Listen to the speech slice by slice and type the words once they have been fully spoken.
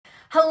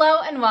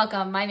Hello and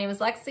welcome. My name is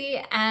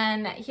Lexi,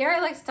 and here I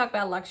like to talk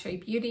about luxury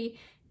beauty.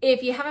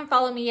 If you haven't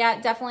followed me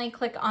yet, definitely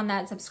click on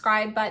that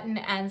subscribe button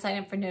and sign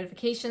up for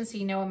notifications so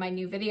you know when my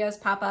new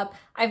videos pop up.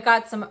 I've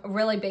got some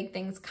really big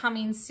things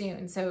coming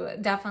soon, so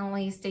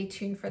definitely stay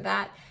tuned for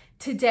that.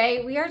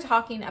 Today, we are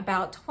talking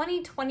about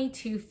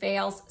 2022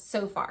 fails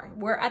so far.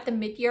 We're at the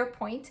mid-year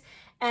point,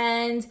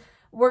 and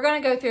we're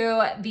going to go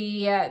through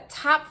the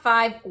top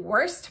 5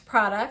 worst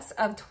products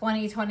of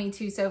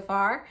 2022 so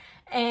far,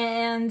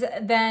 and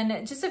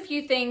then just a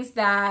few things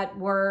that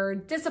were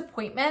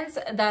disappointments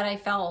that I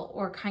felt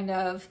were kind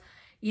of,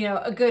 you know,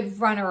 a good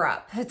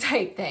runner-up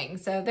type thing.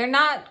 So they're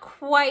not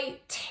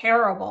quite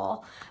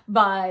terrible,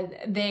 but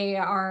they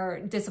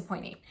are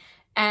disappointing.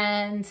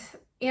 And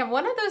you know,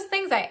 one of those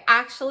things I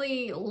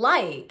actually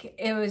like,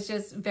 it was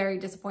just very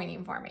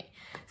disappointing for me.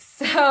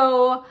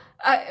 So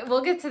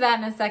we'll get to that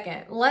in a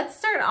second. Let's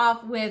start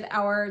off with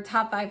our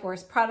top 5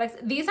 worst products.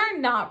 These are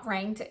not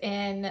ranked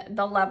in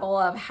the level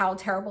of how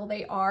terrible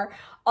they are.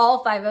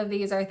 All 5 of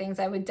these are things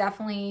I would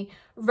definitely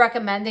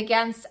recommend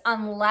against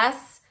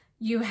unless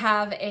you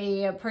have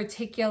a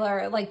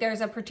particular, like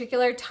there's a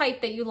particular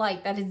type that you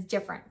like that is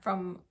different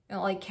from, you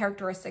know, like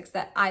characteristics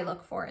that I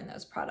look for in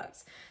those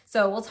products.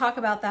 So we'll talk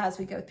about that as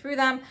we go through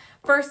them.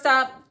 First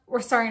up,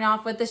 we're starting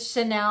off with the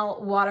Chanel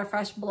Water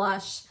Fresh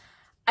Blush.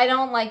 I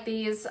don't like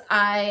these.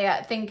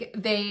 I think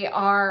they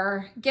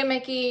are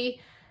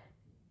gimmicky.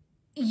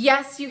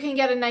 Yes, you can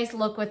get a nice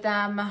look with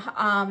them.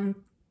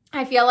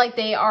 I feel like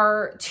they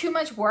are too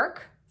much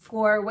work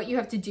for what you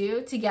have to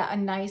do to get a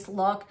nice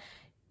look.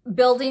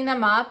 Building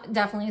them up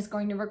definitely is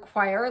going to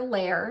require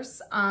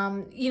layers.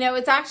 You know,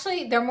 it's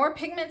actually, they're more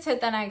pigmented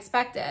than I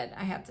expected,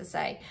 I have to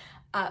say.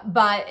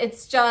 But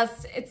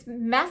it's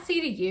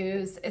messy to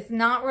use. It's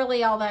not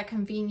really all that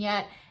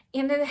convenient.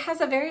 And it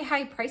has a very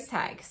high price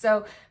tag.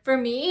 So for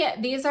me,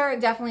 these are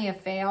definitely a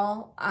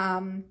fail.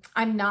 I'm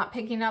not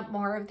picking up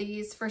more of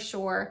these for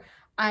sure.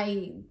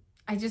 I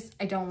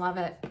don't love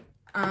it.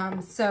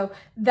 So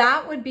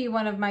that would be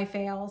one of my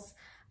fails.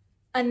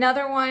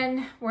 Another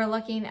one, we're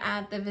looking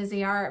at the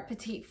MIDYEAR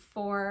Petite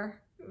 4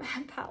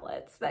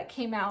 palettes that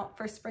came out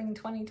for spring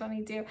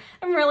 2022.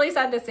 I'm really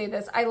sad to say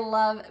this. I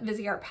love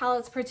MIDYEAR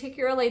palettes,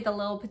 particularly the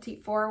little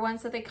Petite 4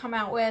 ones that they come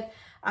out with.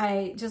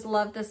 I just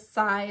love the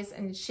size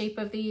and shape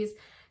of these.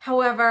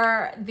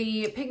 However,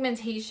 the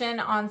pigmentation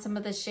on some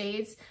of the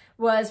shades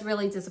was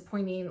really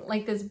disappointing,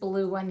 like this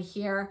blue one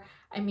here.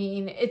 I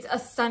mean, it's a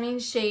stunning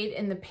shade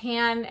in the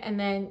pan, and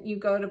then you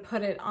go to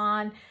put it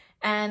on,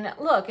 and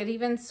look, it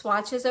even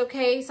swatches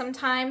okay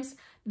sometimes.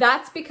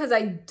 That's because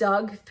I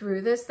dug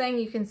through this thing.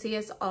 You can see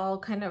it's all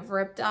kind of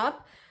ripped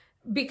up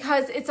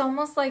because it's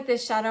almost like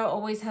this shadow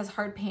always has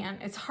hard pan.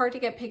 It's hard to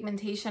get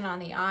pigmentation on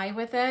the eye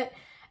with it.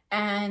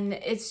 And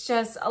it's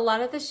just, a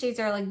lot of the shades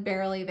are like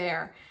barely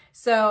there.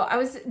 So I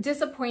was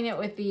disappointed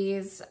with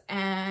these,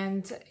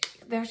 and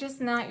they're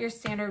just not your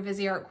standard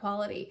MIDYEAR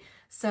quality.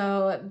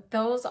 So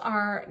those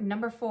are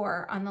number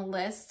 4 on the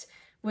list,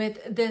 with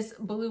this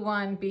blue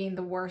one being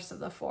the worst of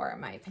the 4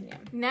 in my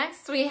opinion.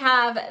 Next, we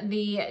have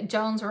the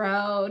Jones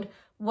Road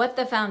What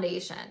the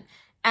Foundation.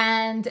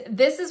 And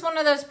this is one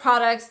of those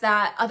products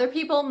that other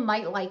people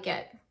might like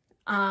it,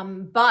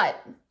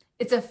 but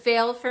it's a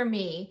fail for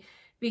me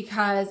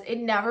because it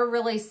never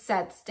really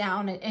sets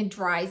down and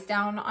dries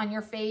down on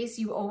your face.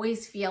 You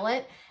always feel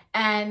it.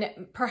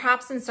 And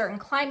perhaps in certain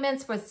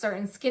climates with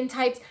certain skin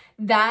types,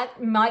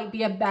 that might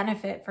be a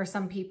benefit for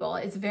some people.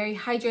 It's very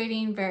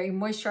hydrating, very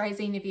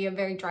moisturizing. If you have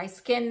very dry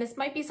skin, this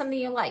might be something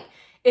you like.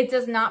 It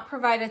does not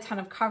provide a ton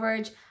of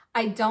coverage.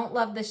 I don't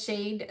love the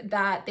shade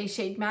that they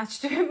shade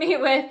matched me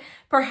with.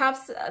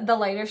 Perhaps the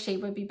lighter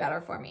shade would be better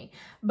for me.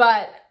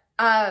 But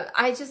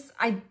I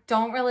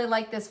don't really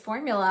like this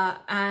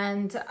formula.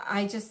 And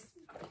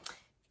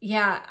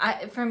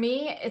for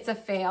me, it's a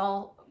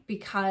fail,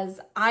 because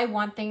I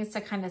want things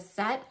to kind of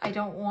set. I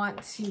don't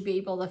want to be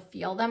able to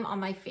feel them on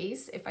my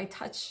face if I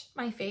touch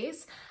my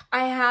face.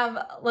 I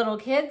have little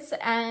kids,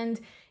 and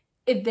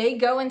if they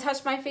go and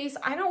touch my face,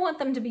 I don't want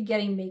them to be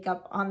getting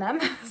makeup on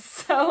them.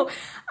 So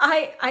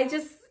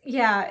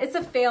it's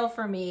a fail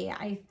for me.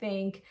 I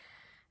think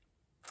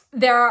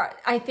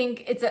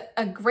it's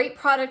a great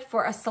product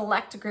for a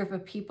select group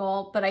of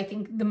people, but I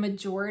think the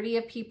majority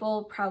of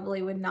people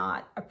probably would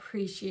not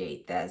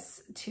appreciate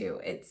this to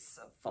its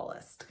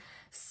fullest.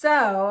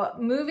 So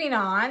moving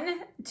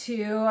on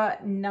to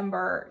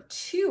number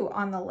 2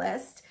 on the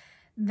list,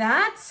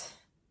 that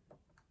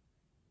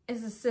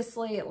is the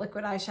Sisley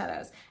Liquid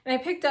Eyeshadows. And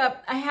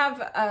I have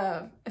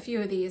a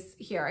few of these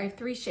here. I have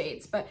 3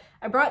 shades, but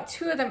I brought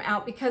 2 of them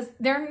out because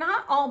they're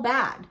not all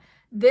bad.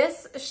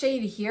 This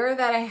shade here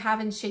that I have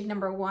in shade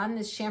number 1,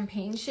 this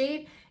champagne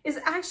shade, is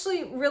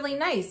actually really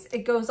nice.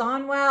 It goes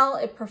on well,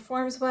 it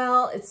performs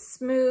well, it's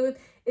smooth,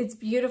 it's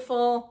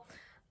beautiful,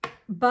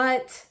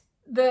 but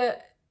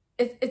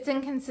it's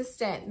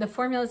inconsistent. The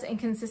formula is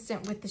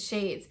inconsistent with the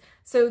shades.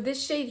 So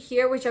this shade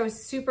here, which I was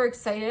super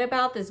excited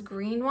about, this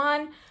green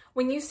one,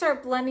 when you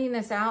start blending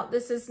this out,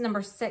 this is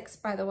number 6,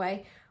 by the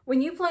way.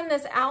 When you blend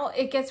this out,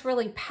 it gets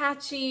really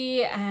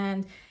patchy,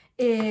 and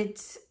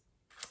it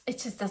it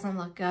just doesn't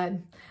look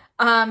good.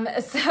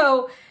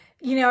 So,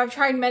 you know, I've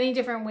tried many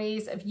different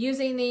ways of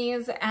using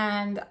these,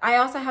 and I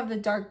also have the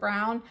dark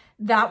brown.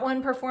 That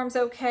one performs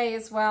okay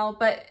as well,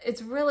 but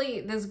it's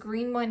really, this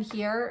green one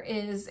here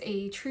is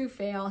a true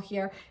fail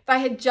here. If I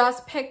had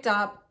just picked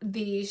up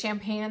the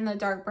champagne and the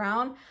dark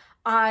brown,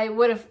 I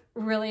would have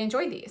really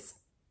enjoyed these.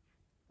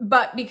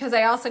 But because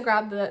I also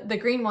grabbed the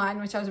green one,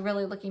 which I was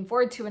really looking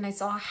forward to, and I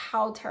saw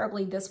how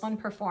terribly this one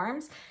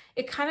performs,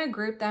 it kind of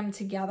grouped them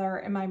together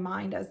in my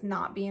mind as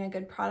not being a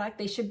good product.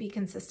 They should be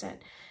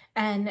consistent,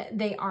 and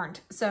they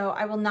aren't. So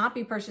I will not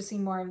be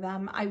purchasing more of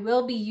them. I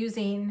will be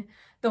using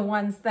the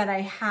ones that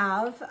I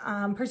have,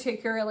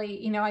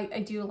 particularly, you know,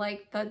 I do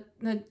like the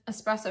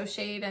espresso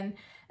shade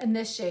and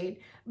this shade,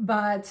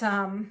 but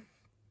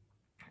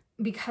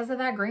because of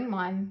that green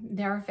one,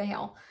 they're a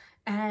fail.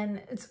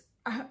 And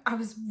I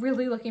was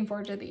really looking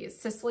forward to these.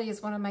 Sicily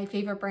is one of my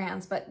favorite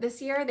brands, but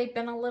this year they've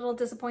been a little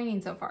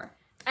disappointing so far.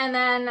 And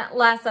then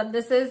last up,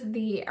 this is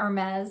the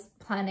Hermes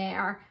Plein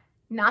Air,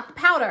 not the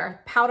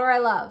powder. Powder I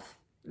love.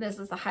 This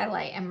is the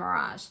highlight in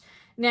Mirage.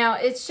 Now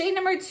it's shade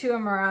number 2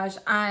 in Mirage.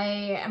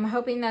 I am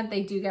hoping that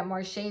they do get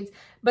more shades,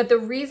 but the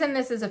reason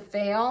this is a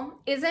fail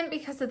isn't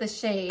because of the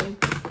shade,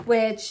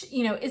 which,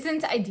 you know,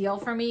 isn't ideal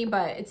for me,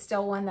 but it's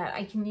still one that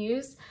I can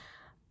use.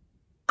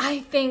 I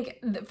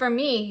think for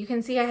me, you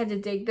can see I had to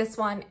dig this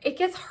one. It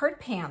gets hard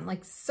pan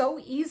like so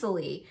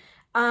easily.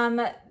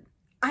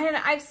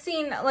 I've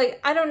seen, like,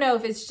 I don't know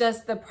if it's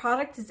just the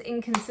product is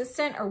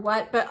inconsistent or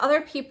what, but other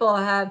people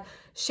have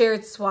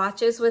shared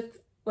swatches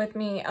with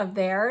me of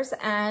theirs,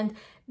 and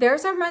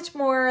theirs are much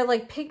more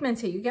like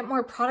pigmented. You get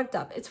more product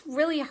up. It's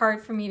really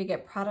hard for me to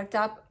get product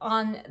up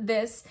on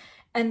this.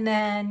 And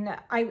then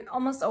I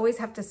almost always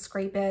have to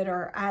scrape it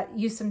or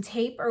use some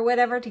tape or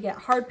whatever to get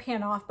hard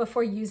pan off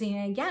before using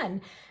it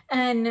again.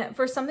 And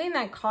for something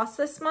that costs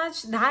this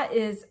much, that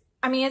is,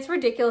 I mean, it's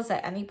ridiculous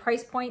at any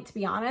price point, to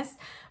be honest,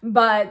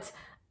 but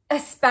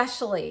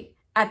especially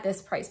at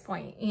this price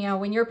point. You know,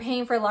 when you're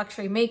paying for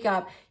luxury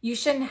makeup, you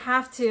shouldn't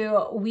have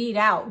to weed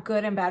out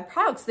good and bad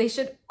products. They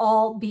should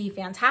all be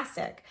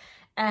fantastic.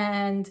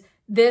 And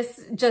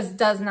this just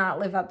does not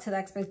live up to the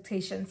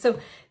expectations. So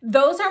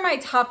those are my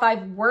top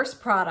 5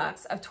 worst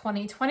products of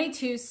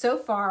 2022 so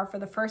far for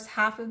the first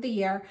half of the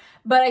year.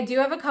 But I do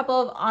have a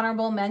couple of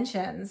honorable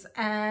mentions.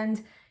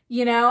 And,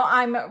 you know,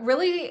 I'm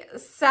really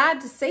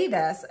sad to say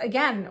this.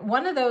 Again,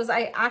 one of those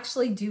I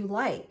actually do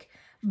like.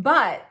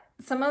 But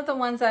some of the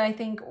ones that I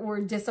think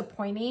were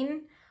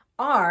disappointing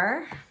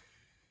are...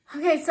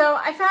 Okay, so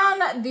I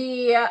found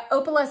the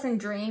Opalescent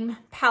Dream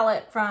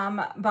palette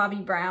from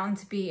Bobbi Brown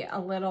to be a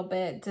little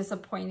bit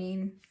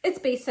disappointing. It's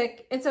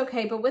basic, it's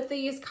okay, but with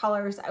these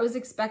colors, I was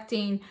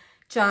expecting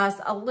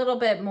just a little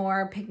bit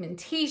more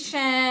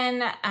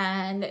pigmentation,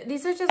 and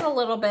these are just a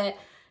little bit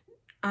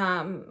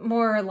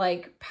more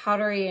like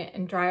powdery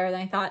and drier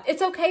than I thought.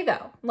 It's okay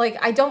though. Like,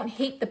 I don't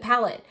hate the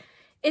palette.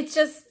 It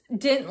just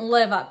didn't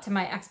live up to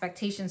my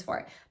expectations for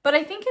it. But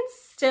I think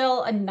it's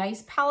still a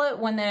nice palette,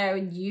 one that I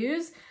would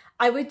use.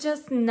 I would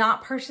just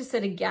not purchase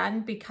it again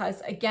because,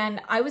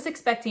 again, I was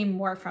expecting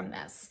more from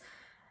this.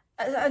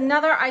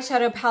 Another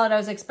eyeshadow palette I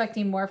was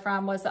expecting more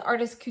from was the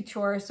Artist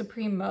Couture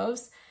Supreme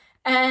Mauves.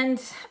 And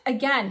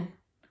again,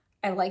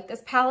 I like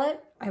this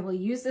palette. I will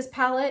use this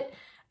palette.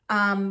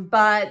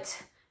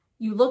 But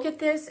you look at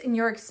this and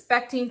you're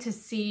expecting to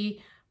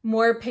see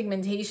more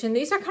pigmentation.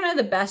 These are kind of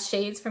the best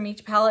shades from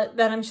each palette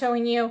that I'm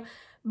showing you.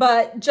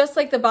 But just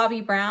like the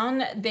Bobbi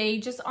Brown, they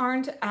just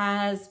aren't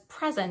as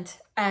present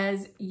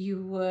as you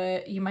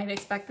might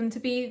expect them to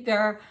be.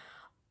 They're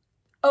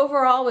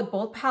overall, with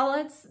both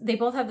palettes, they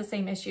both have the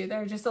same issue.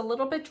 They're just a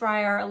little bit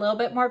drier, a little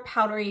bit more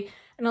powdery,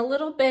 and a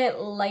little bit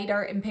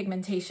lighter in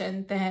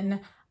pigmentation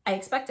than I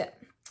expected.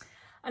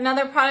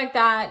 Another product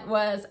that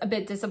was a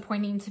bit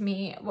disappointing to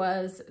me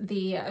was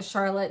the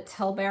Charlotte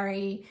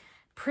Tilbury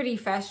Pretty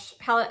Fresh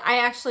palette. I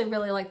actually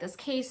really like this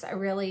case. I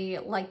really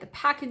like the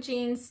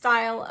packaging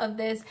style of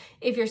this.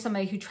 If you're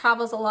somebody who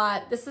travels a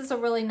lot, this is a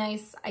really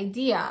nice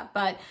idea,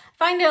 but I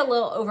find it a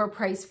little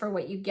overpriced for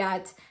what you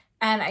get.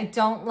 And I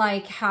don't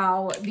like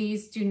how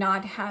these do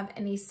not have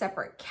any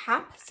separate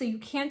cap. So you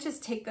can't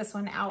just take this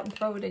one out and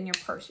throw it in your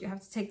purse. You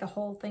have to take the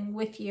whole thing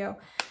with you.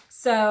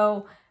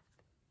 So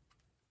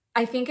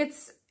I think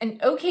it's an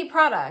okay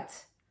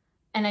product,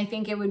 and I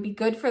think it would be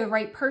good for the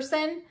right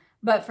person.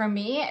 But for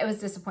me, it was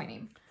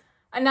disappointing.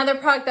 Another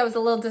product that was a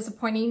little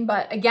disappointing,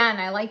 but again,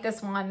 I like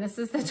this one. This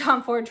is the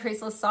Tom Ford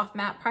Traceless Soft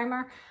Matte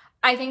Primer.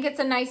 I think it's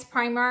a nice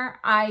primer.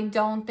 I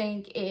don't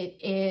think it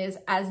is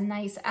as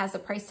nice as the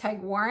price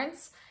tag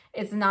warrants.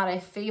 It's not a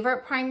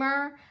favorite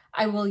primer.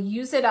 I will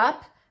use it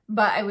up,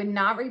 but I would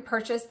not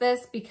repurchase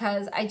this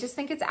because I just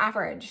think it's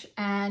average.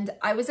 And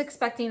I was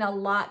expecting a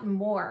lot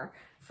more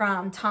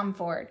from Tom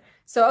Ford.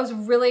 So I was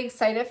really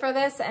excited for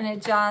this, and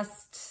it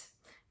just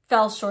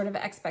fell short of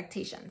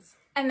expectations.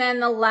 And then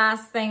the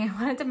last thing I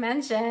wanted to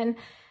mention,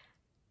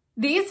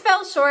 these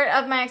fell short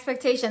of my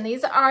expectation.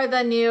 These are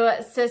the new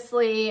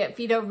Sisley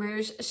Fido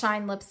Rouge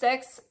Shine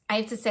lipsticks. I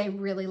have to say, I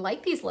really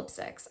like these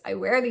lipsticks. I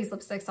wear these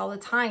lipsticks all the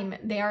time.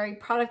 They are a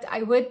product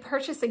I would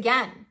purchase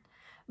again,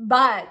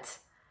 but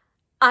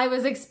I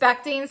was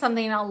expecting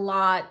something a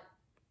lot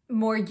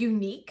more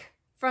unique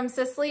from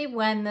Sisley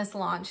when this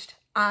launched.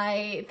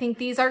 I think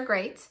these are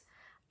great.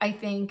 I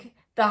think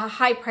the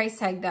high price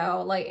tag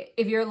though, like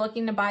if you're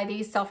looking to buy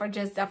these,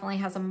 Selfridges definitely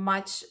has a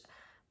much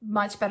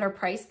better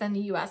price than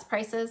the US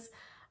prices.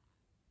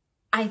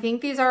 I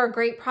think these are a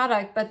great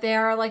product, but they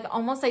are like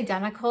almost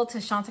identical to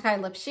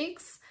Chantecaille Lip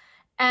Cheeks.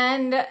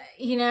 And,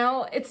 you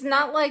know, it's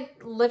not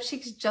like Lip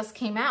Cheeks just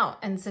came out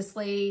and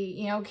Sisley,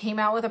 you know, came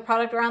out with a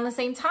product around the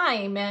same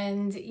time.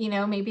 And, you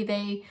know, maybe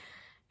they,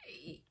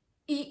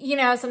 you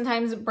know,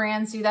 sometimes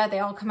brands do that. They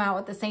all come out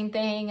with the same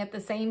thing at the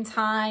same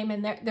time.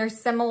 And they're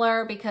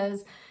similar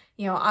because,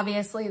 you know,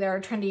 obviously there are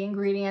trendy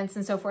ingredients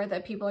and so forth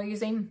that people are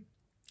using.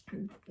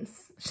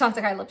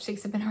 Chantecaille Lip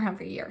Cheeks have been around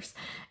for years.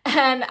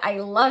 And I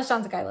love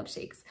Chantecaille Lip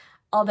Cheeks,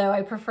 although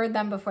I preferred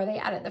them before they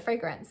added the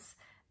fragrance.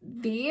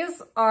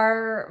 These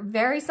are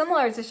very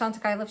similar to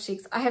Chantecaille Lip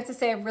Cheeks. I have to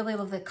say I really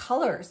love the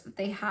colors that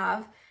they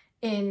have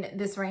in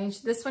this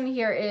range. This one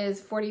here is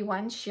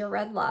 41 Sheer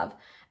Red Love.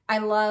 I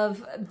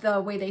love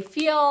the way they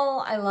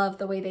feel. I love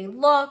the way they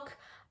look.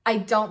 I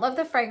don't love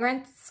the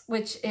fragrance,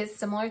 which is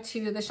similar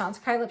to the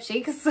Chantecaille Lip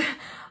Cheeks.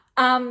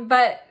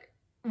 But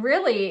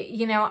really,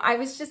 you know, I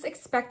was just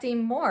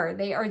expecting more.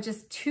 They are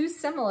just too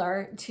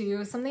similar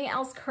to something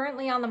else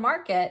currently on the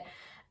market.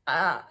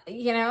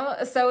 You know,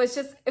 so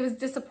it was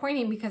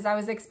disappointing because I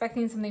was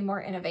expecting something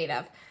more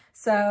innovative.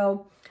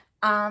 So,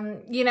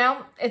 you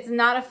know, it's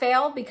not a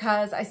fail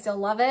because I still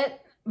love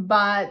it,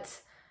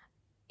 but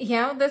you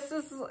know,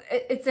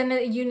 it's in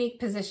a unique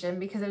position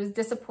because it was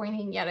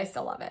disappointing, yet I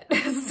still love it.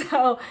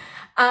 So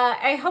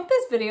I hope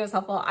this video is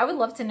helpful. I would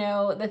love to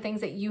know the things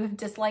that you have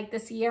disliked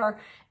this year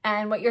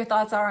and what your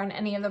thoughts are on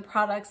any of the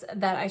products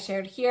that I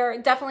shared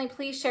here. Definitely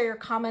please share your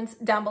comments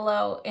down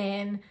below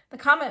in the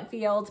comment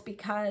field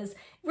because it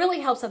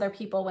really helps other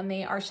people when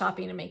they are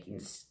shopping and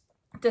making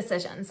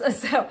decisions.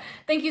 So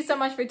thank you so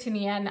much for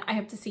tuning in. I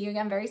hope to see you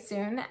again very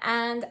soon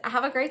and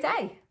have a great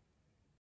day.